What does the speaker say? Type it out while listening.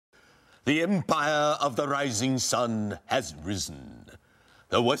The empire of the rising sun has risen.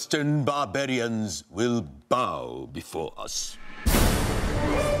 The Western barbarians will bow before us.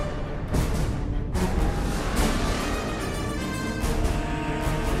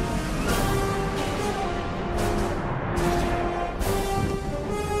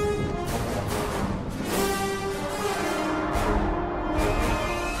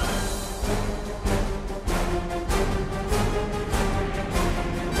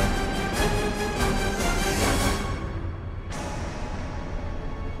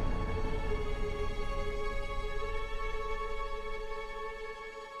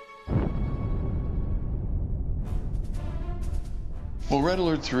 Well, Red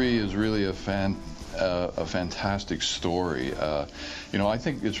Alert 3 is really a fantastic story. You know, I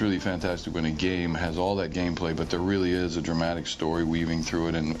think it's really fantastic when a game has all that gameplay, but there really is a dramatic story weaving through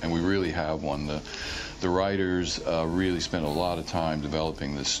it, and we really have one. The writers really spent a lot of time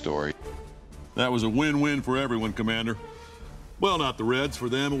developing this story. That was a win-win for everyone, Commander. Well, not the Reds. For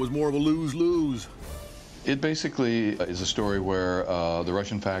them, it was more of a lose-lose. It basically is a story where the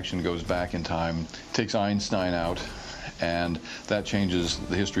Russian faction goes back in time, takes Einstein out, and that changes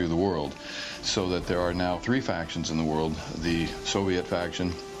the history of the world, so that there are now 3 factions in the world: the Soviet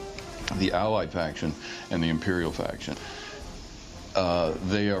faction, the Allied faction, and the Imperial faction.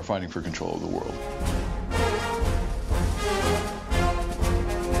 They are fighting for control of the world.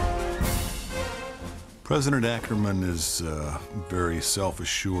 President Ackerman is very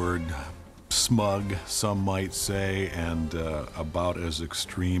self-assured, smug, some might say, and about as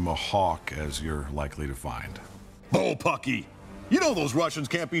extreme a hawk as you're likely to find. Bullpucky! You know those Russians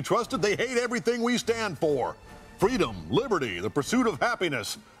can't be trusted. They hate everything we stand for. Freedom, liberty, the pursuit of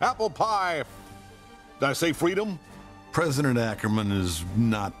happiness, apple pie. Did I say freedom? President Ackerman is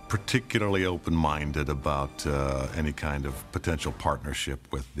not particularly open-minded about any kind of potential partnership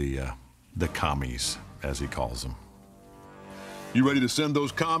with the commies, as he calls them. You ready to send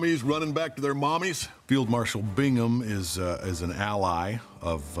those commies running back to their mommies? Field Marshal Bingham is an ally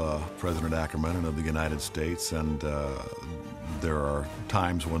of President Ackerman and of the United States, and there are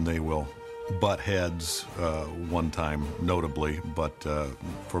times when they will butt heads, one time notably, but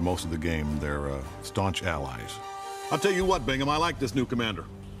for most of the game, they're staunch allies. I'll tell you what, Bingham, I like this new commander.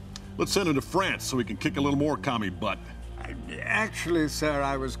 Let's send him to France so we can kick a little more commie butt. Actually, sir,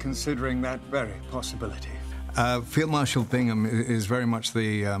 I was considering that very possibility. Field Marshal Bingham is very much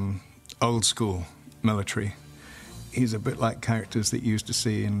the old school military. He's a bit like characters that you used to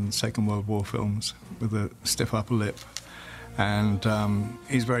see in Second World War films with a stiff upper lip. And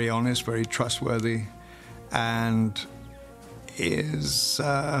he's very honest, very trustworthy, and is,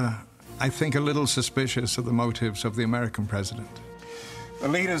 I think, a little suspicious of the motives of the American president. The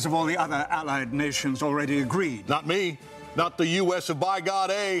leaders of all the other allied nations already agreed. Not me. Not the U.S. of by God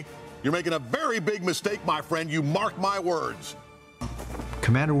A. You're making a very big mistake, my friend. You mark my words.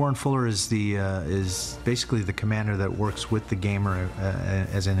 Commander Warren Fuller is basically the commander that works with the gamer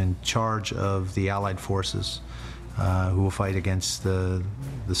as in charge of the Allied forces who will fight against the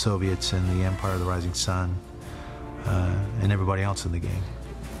Soviets and the Empire of the Rising Sun and everybody else in the game.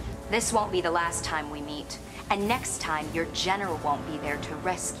 This won't be the last time we meet, and next time your general won't be there to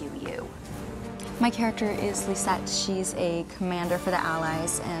rescue you. My character is Lisette. She's a commander for the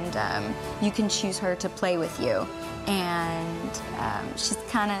Allies, and you can choose her to play with you. And she's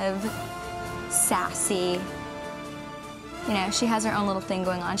kind of sassy. You know, she has her own little thing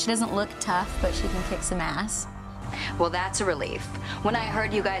going on. She doesn't look tough, but she can kick some ass. Well, that's a relief. When I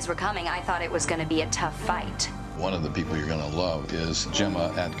heard you guys were coming, I thought it was going to be a tough fight. One of the people you're going to love is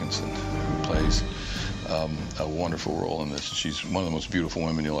Gemma Atkinson, who plays a wonderful role in this. She's one of the most beautiful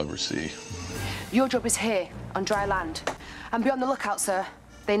women you'll ever see. Your job is here, on dry land. And be on the lookout, sir.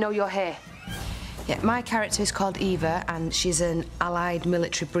 They know you're here. Yeah, my character is called Eva, and she's an Allied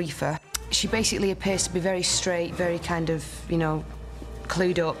military briefer. She basically appears to be very straight, very kind of, you know,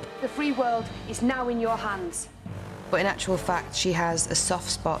 clued up. The free world is now in your hands. But in actual fact, she has a soft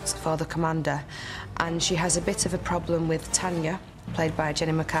spot for the commander, and she has a bit of a problem with Tanya, played by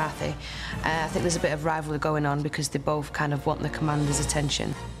Jenny McCarthy. I think there's a bit of rivalry going on because they both kind of want the commander's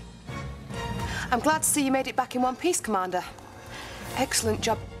attention. I'm glad to see you made it back in one piece, Commander. Excellent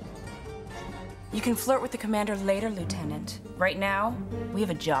job. You can flirt with the commander later, Lieutenant. Right now, we have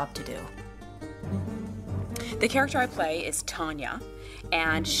a job to do. The character I play is Tanya,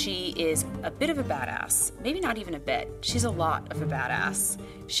 and she is a bit of a badass. Maybe not even a bit. She's a lot of a badass.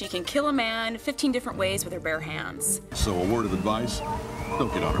 She can kill a man 15 different ways with her bare hands. So a word of advice,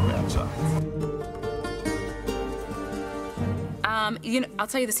 don't get on her bad side. You know, I'll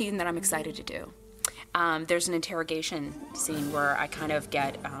tell you the scene that I'm excited to do. There's an interrogation scene where I kind of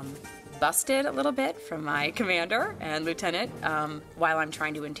get busted a little bit from my commander and lieutenant while I'm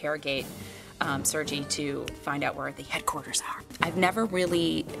trying to interrogate Sergi to find out where the headquarters are. I've never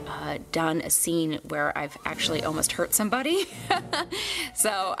really done a scene where I've actually almost hurt somebody,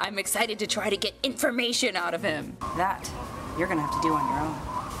 so I'm excited to try to get information out of him. That you're gonna have to do on your own.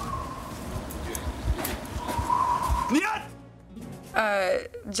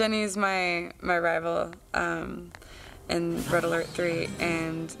 Jenny's my rival in Red Alert 3,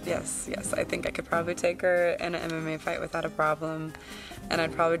 and yes, I think I could probably take her in an MMA fight without a problem, and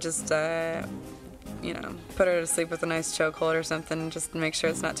I'd probably just, you know, put her to sleep with a nice chokehold or something, just to make sure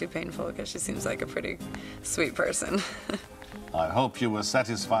it's not too painful, because she seems like a pretty sweet person. I hope you were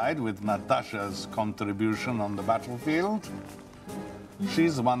satisfied with Natasha's contribution on the battlefield.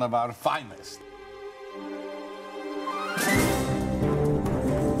 She's one of our finest.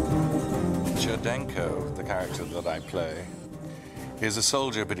 Cherdenko, the character that I play, is a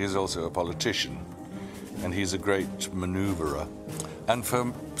soldier, but he's also a politician, and he's a great maneuverer. And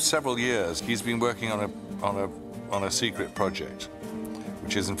for several years, he's been working on a secret project,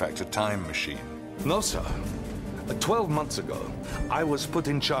 which is in fact a time machine. No, sir. 12 months ago, I was put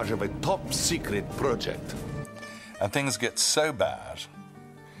in charge of a top secret project. And things get so bad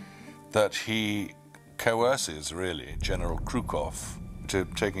that he coerces, really, General Krukov to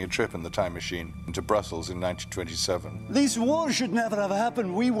taking a trip in the time machine to Brussels in 1927. This war should never have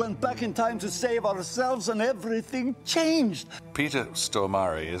happened. We went back in time to save ourselves and everything changed. Peter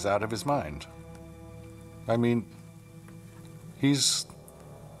Stormare is out of his mind. I mean, you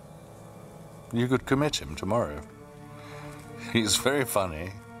could commit him tomorrow. He's very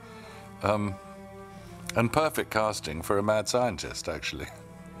funny, and perfect casting for a mad scientist, actually,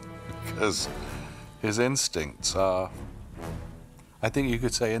 because his instincts are, I think you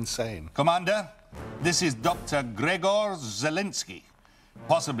could say, insane. Commander, this is Dr. Gregor Zelensky,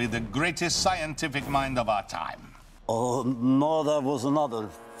 possibly the greatest scientific mind of our time. Oh, no, there was another,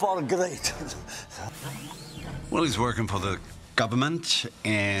 far greater. Well, he's working for the government,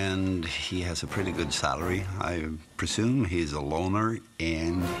 and he has a pretty good salary. I presume he's a loner,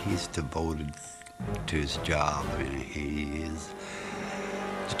 and he's devoted to his job. I mean, he is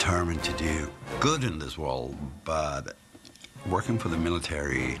determined to do good in this world, but working for the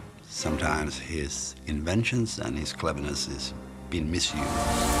military, sometimes his inventions and his cleverness is being misused.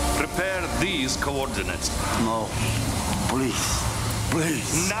 Prepare these coordinates. No, please,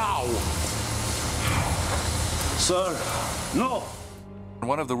 please. Now! Sir, no!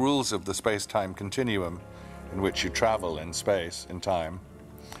 One of the rules of the space-time continuum, in which you travel in space, in time,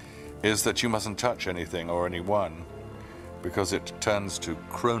 is that you mustn't touch anything or anyone, because it turns to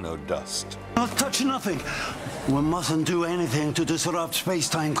chronodust. Not touch nothing. We mustn't do anything to disrupt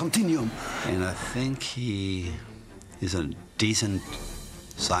space-time continuum. And I think he is a decent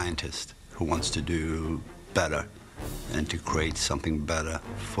scientist who wants to do better and to create something better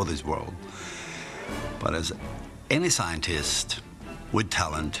for this world. But as any scientist with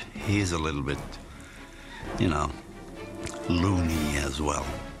talent, he is a little bit, you know, loony as well.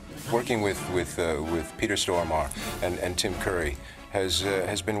 Working with Peter Stormare and Tim Curry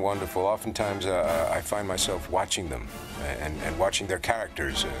has been wonderful. Oftentimes I find myself watching them and watching their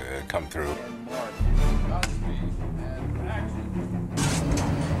characters come through.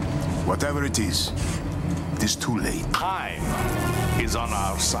 Whatever it is too late. Time is on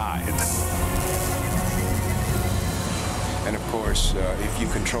our side. And of course, if you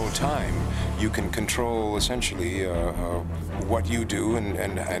control time, you can control essentially what you do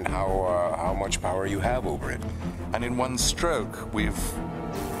and how much power you have over it. And in one stroke, we've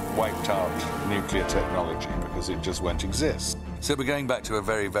wiped out nuclear technology because it just won't exist. So we're going back to a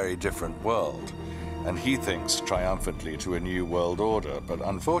very, very different world. And he thinks triumphantly to a new world order, but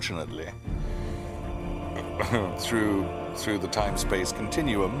unfortunately, through the time-space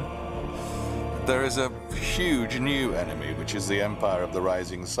continuum, there is a huge new enemy, which is the Empire of the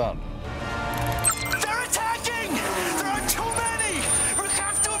Rising Sun. They're attacking! There are too many! We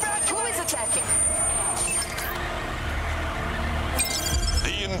have to evacuate! Who is attacking?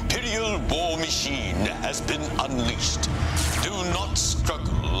 The Imperial war machine has been unleashed. Do not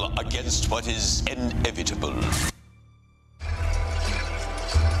struggle against what is inevitable.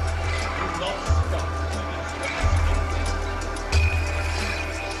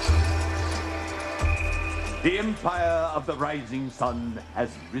 The Empire of the Rising Sun has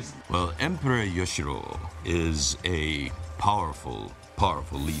risen. Well, Emperor Yoshiro is a powerful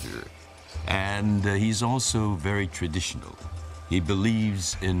leader. And he's also very traditional. He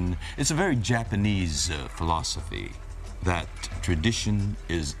believes in, it's a very Japanese philosophy, that tradition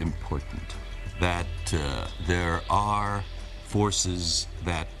is important, that there are forces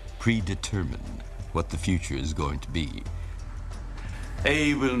that predetermine what the future is going to be.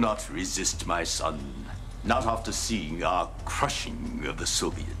 I will not resist, my son. Not after seeing our crushing of the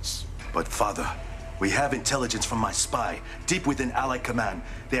Soviets. But, Father, we have intelligence from my spy, deep within Allied Command.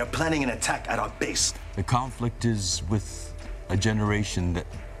 They are planning an attack at our base. The conflict is with a generation that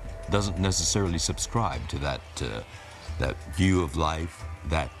doesn't necessarily subscribe to that view of life,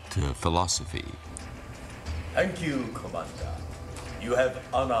 that philosophy. Thank you, Commander. You have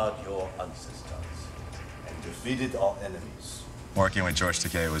honored your ancestors and defeated our enemies. Working with George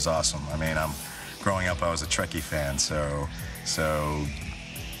Takei was awesome. I mean, growing up, I was a Trekkie fan, so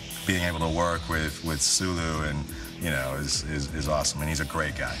being able to work with Sulu and is awesome, and he's a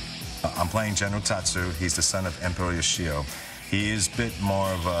great guy. I'm playing General Tatsu. He's the son of Emperor Yoshio. He is a bit more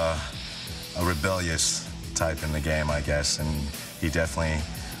of a rebellious type in the game, I guess, and he definitely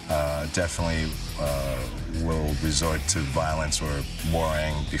will resort to violence or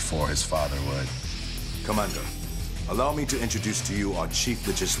warring before his father would. Commander, allow me to introduce to you our Chief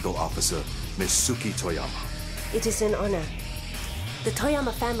Logistical Officer, Ms. Suki Toyama. It is an honor. The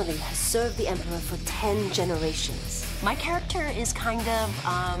Toyama family has served the Emperor for 10 generations. My character is kind of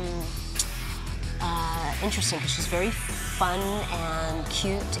interesting because she's very fun and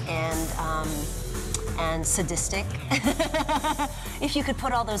cute and sadistic, if you could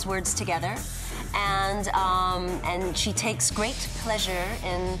put all those words together. And she takes great pleasure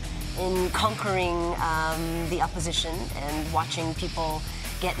in conquering the opposition and watching people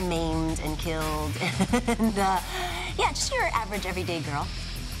get maimed and killed. And yeah, just your average everyday girl.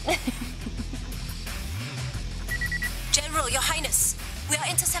 General, Your Highness, we are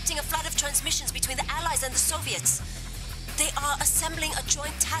intercepting a flood of transmissions between the Allies and the Soviets. They are assembling a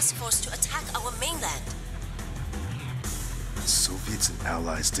joint task force to attack our mainland. Soviets and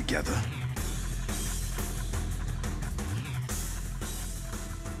Allies together?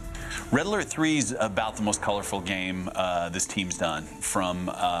 Red Alert 3 is about the most colorful game this team's done. From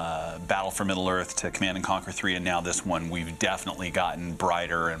Battle for Middle-earth to Command & Conquer 3 and now this one, we've definitely gotten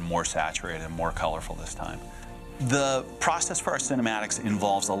brighter and more saturated and more colorful this time. The process for our cinematics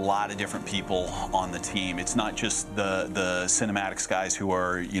involves a lot of different people on the team. It's not just the cinematics guys who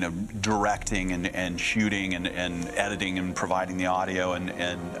are, directing and shooting and editing and providing the audio and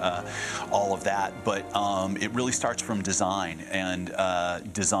all of that, but it really starts from design and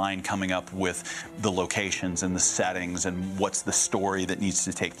design coming up with the locations and the settings and what's the story that needs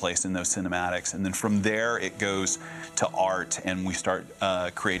to take place in those cinematics. And then from there it goes to art, and we start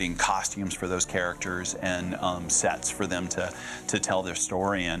creating costumes for those characters and sets for them to tell their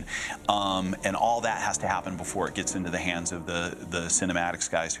story in. And all that has to happen before it gets into the hands of the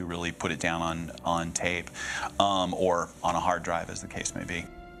cinematics guys who really put it down on tape or on a hard drive, as the case may be.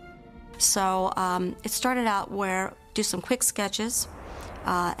 So it started out where do some quick sketches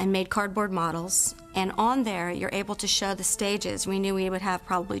and made cardboard models, and on there you're able to show the stages. We knew we would have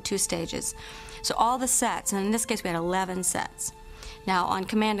probably 2 stages. So all the sets, and in this case we had 11 sets. Now on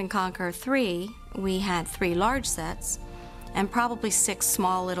Command & Conquer 3, we had 3 large sets and probably 6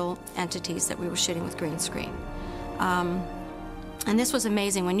 small little entities that we were shooting with green screen. And this was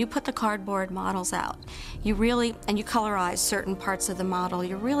amazing. When you put the cardboard models out, you really, and you colorize certain parts of the model,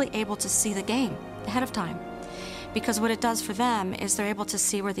 you're really able to see the game ahead of time. Because what it does for them is they're able to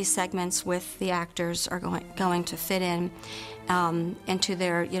see where these segments with the actors are going to fit in into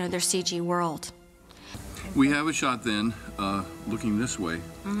their, their CG world. We have a shot then, looking this way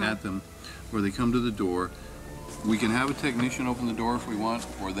at them, where they come to the door. We can have a technician open the door if we want,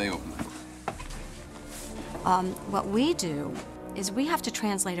 or they open the door. What we do is we have to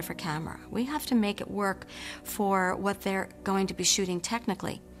translate it for camera. We have to make it work for what they're going to be shooting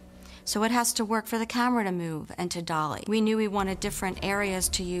technically. So it has to work for the camera to move and to dolly. We knew we wanted different areas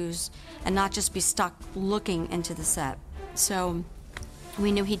to use and not just be stuck looking into the set. So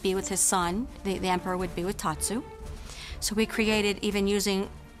we knew he'd be with his son, the Emperor would be with Tatsu. So we created, even using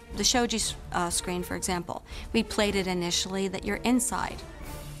the shoji screen, for example, we played it initially that you're inside,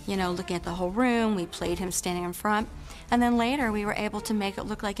 looking at the whole room. We played him standing in front. And then later we were able to make it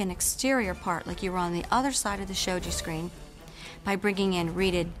look like an exterior part, like you were on the other side of the shoji screen, by bringing in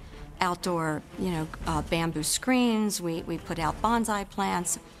reeded outdoor, bamboo screens. We put out bonsai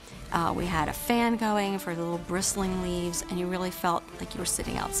plants. We had a fan going for the little bristling leaves, and you really felt like you were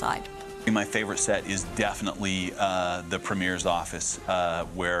sitting outside. My favorite set is definitely the Premier's office,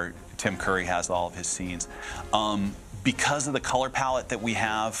 where Tim Curry has all of his scenes. Because of the color palette that we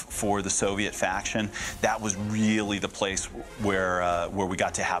have for the Soviet faction, that was really the place where we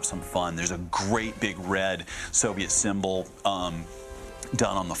got to have some fun. There's a great big red Soviet symbol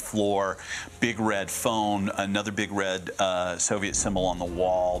done on the floor, big red phone, another big red Soviet symbol on the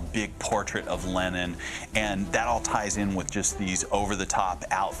wall, big portrait of Lenin, and that all ties in with just these over-the-top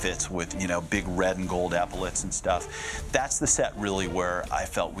outfits with, you know, big red and gold epaulets and stuff. That's the set really where I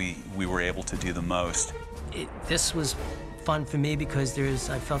felt we were able to do the most. This was fun for me because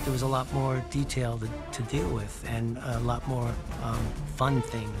I felt there was a lot more detail to deal with and a lot more fun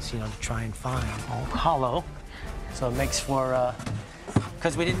things, you know, to try and find. Hollow, so it makes for,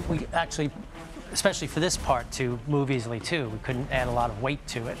 because we actually, especially for this part, to move easily too. We couldn't add a lot of weight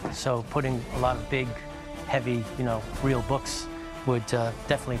to it, so putting a lot of big, heavy, you know, real books would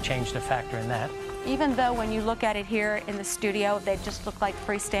definitely change the factor in that. Even though when you look at it here in the studio, they just look like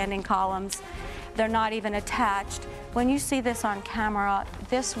freestanding columns. They're not even attached. When you see this on camera,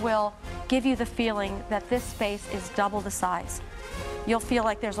 this will give you the feeling that this space is double the size. You'll feel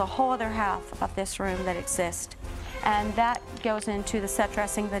like there's a whole other half of this room that exists. And that goes into the set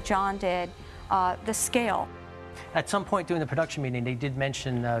dressing that John did, the scale. At some point during the production meeting, they did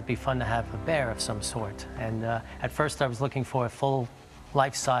mention it'd be fun to have a bear of some sort. And at first I was looking for a full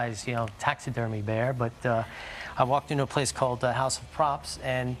life-size, you know, taxidermy bear, but I walked into a place called House of Props,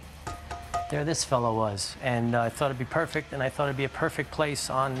 and there this fellow was. And I thought it'd be perfect, and I thought it'd be a perfect place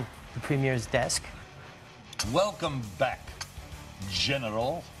on the Premier's desk. Welcome back,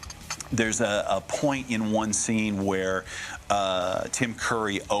 General. There's a point in one scene where Tim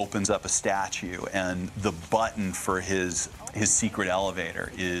Curry opens up a statue, and the button for his secret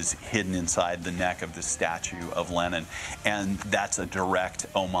elevator is hidden inside the neck of the statue of Lenin. And that's a direct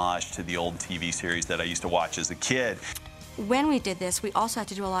homage to the old TV series that I used to watch as a kid. When we did this, we also had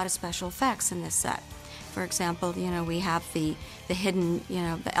to do a lot of special effects in this set. For example, you know, we have the hidden, you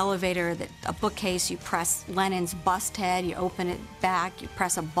know, the elevator, a bookcase, you press Lenin's bust head, you open it back, you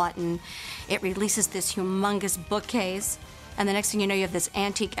press a button, it releases this humongous bookcase, and the next thing you know, you have this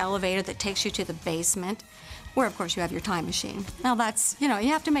antique elevator that takes you to the basement, where, of course, you have your time machine. Now that's, you know,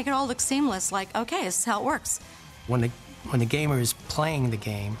 you have to make it all look seamless, like, okay, this is how it works. When the gamer is playing the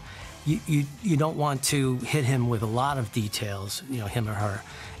game, you don't want to hit him with a lot of details, you know, him or her,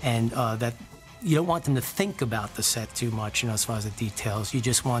 and that you don't want them to think about the set too much, you know, as far as the details. You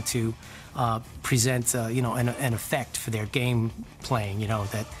just want to present, you know, an effect for their game playing, you know,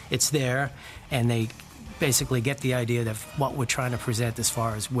 that it's there, and they basically get the idea of what we're trying to present as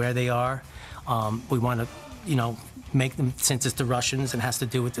far as where they are. We want to, you know, make them, since it's the Russians and has to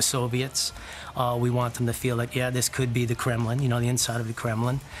do with the Soviets, we want them to feel like, yeah, this could be the Kremlin, you know, the inside of the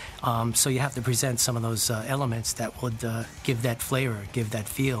Kremlin. So you have to present some of those elements that would give that flavor, give that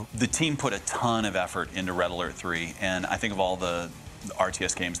feel. The team put a ton of effort into Red Alert 3, and I think of all the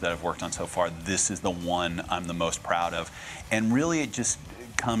RTS games that I've worked on so far, this is the one I'm the most proud of. And really it just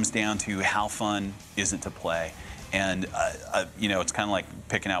comes down to how fun is it to play. And, you know, it's kind of like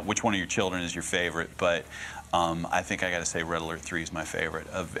picking out which one of your children is your favorite, but I think I got to say Red Alert 3 is my favorite.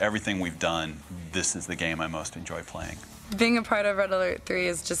 Of everything we've done, this is the game I most enjoy playing. Being a part of Red Alert 3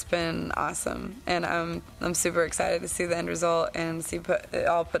 has just been awesome, and I'm super excited to see the end result and see it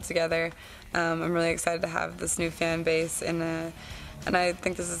all put together. I'm really excited to have this new fan base, and I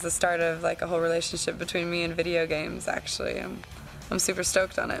think this is the start of like a whole relationship between me and video games. Actually, I'm super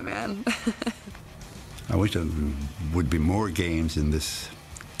stoked on it, man. I wish there would be more games in this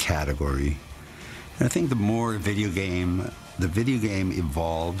category. And I think the more the video game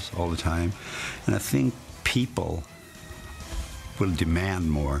evolves all the time, and I think people will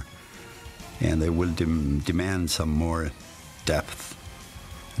demand more, and they will demand some more depth,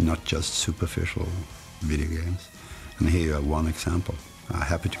 not just superficial video games. And here you have one example. I'm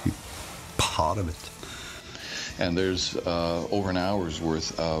happy to be part of it. And there's over an hour's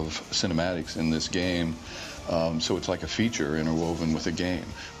worth of cinematics in this game, so it's like a feature interwoven with a game.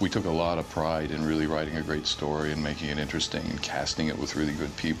 We took a lot of pride in really writing a great story and making it interesting and casting it with really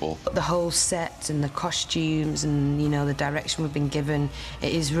good people. The whole set and the costumes and, you know, the direction we've been given,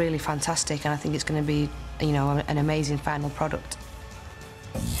 it is really fantastic, and I think it's going to be, you know, an amazing final product.